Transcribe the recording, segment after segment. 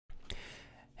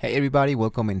Hey everybody,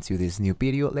 welcome into this new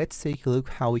video. Let's take a look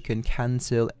how we can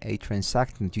cancel a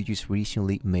transaction you just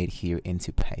recently made here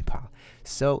into PayPal.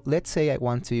 So let's say I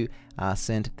want to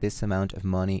send this amount of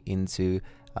money into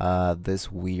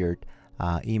this weird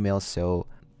email. So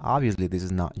obviously this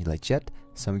is not legit.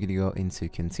 So I'm going to go into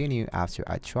continue after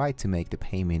I try to make the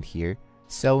payment here.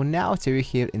 So now after you're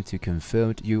here into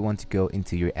confirmed, you want to go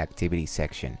into your activity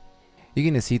section. You're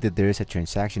going to see that there is a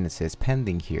transaction that says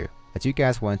pending here. What you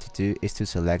guys want to do is to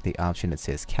select the option that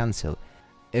says cancel.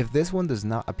 If this one does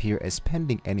not appear as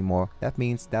pending anymore, that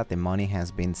means that the money has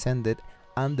been sent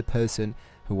and the person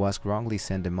who was wrongly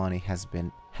sent the money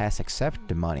has accepted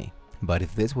the money. But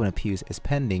if this one appears as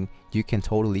pending, you can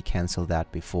totally cancel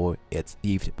that before it's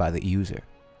received by the user.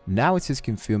 Now it says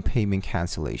confirm payment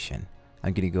cancellation.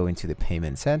 I'm going to go into the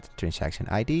payment sent, transaction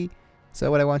ID.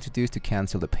 So what I want to do is to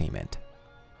cancel the payment.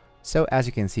 So as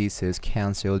you can see, it says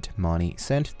cancelled money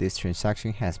sent. This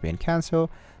transaction has been cancelled.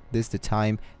 This is the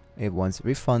time it was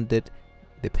refunded,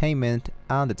 the payment,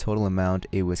 and the total amount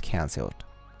it was cancelled.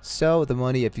 So the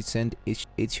money if you send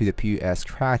it should appear as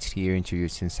scratched here into your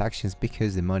transactions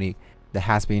because the money that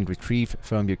has been retrieved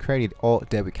from your credit or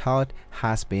debit card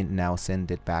has been now sent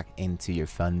it back into your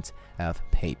funds of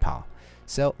PayPal.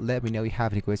 So let me know if you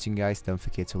have any questions, guys. Don't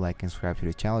forget to like and subscribe to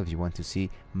the channel if you want to see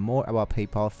more about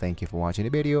PayPal. Thank you for watching the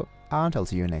video, and I'll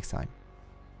see you next time.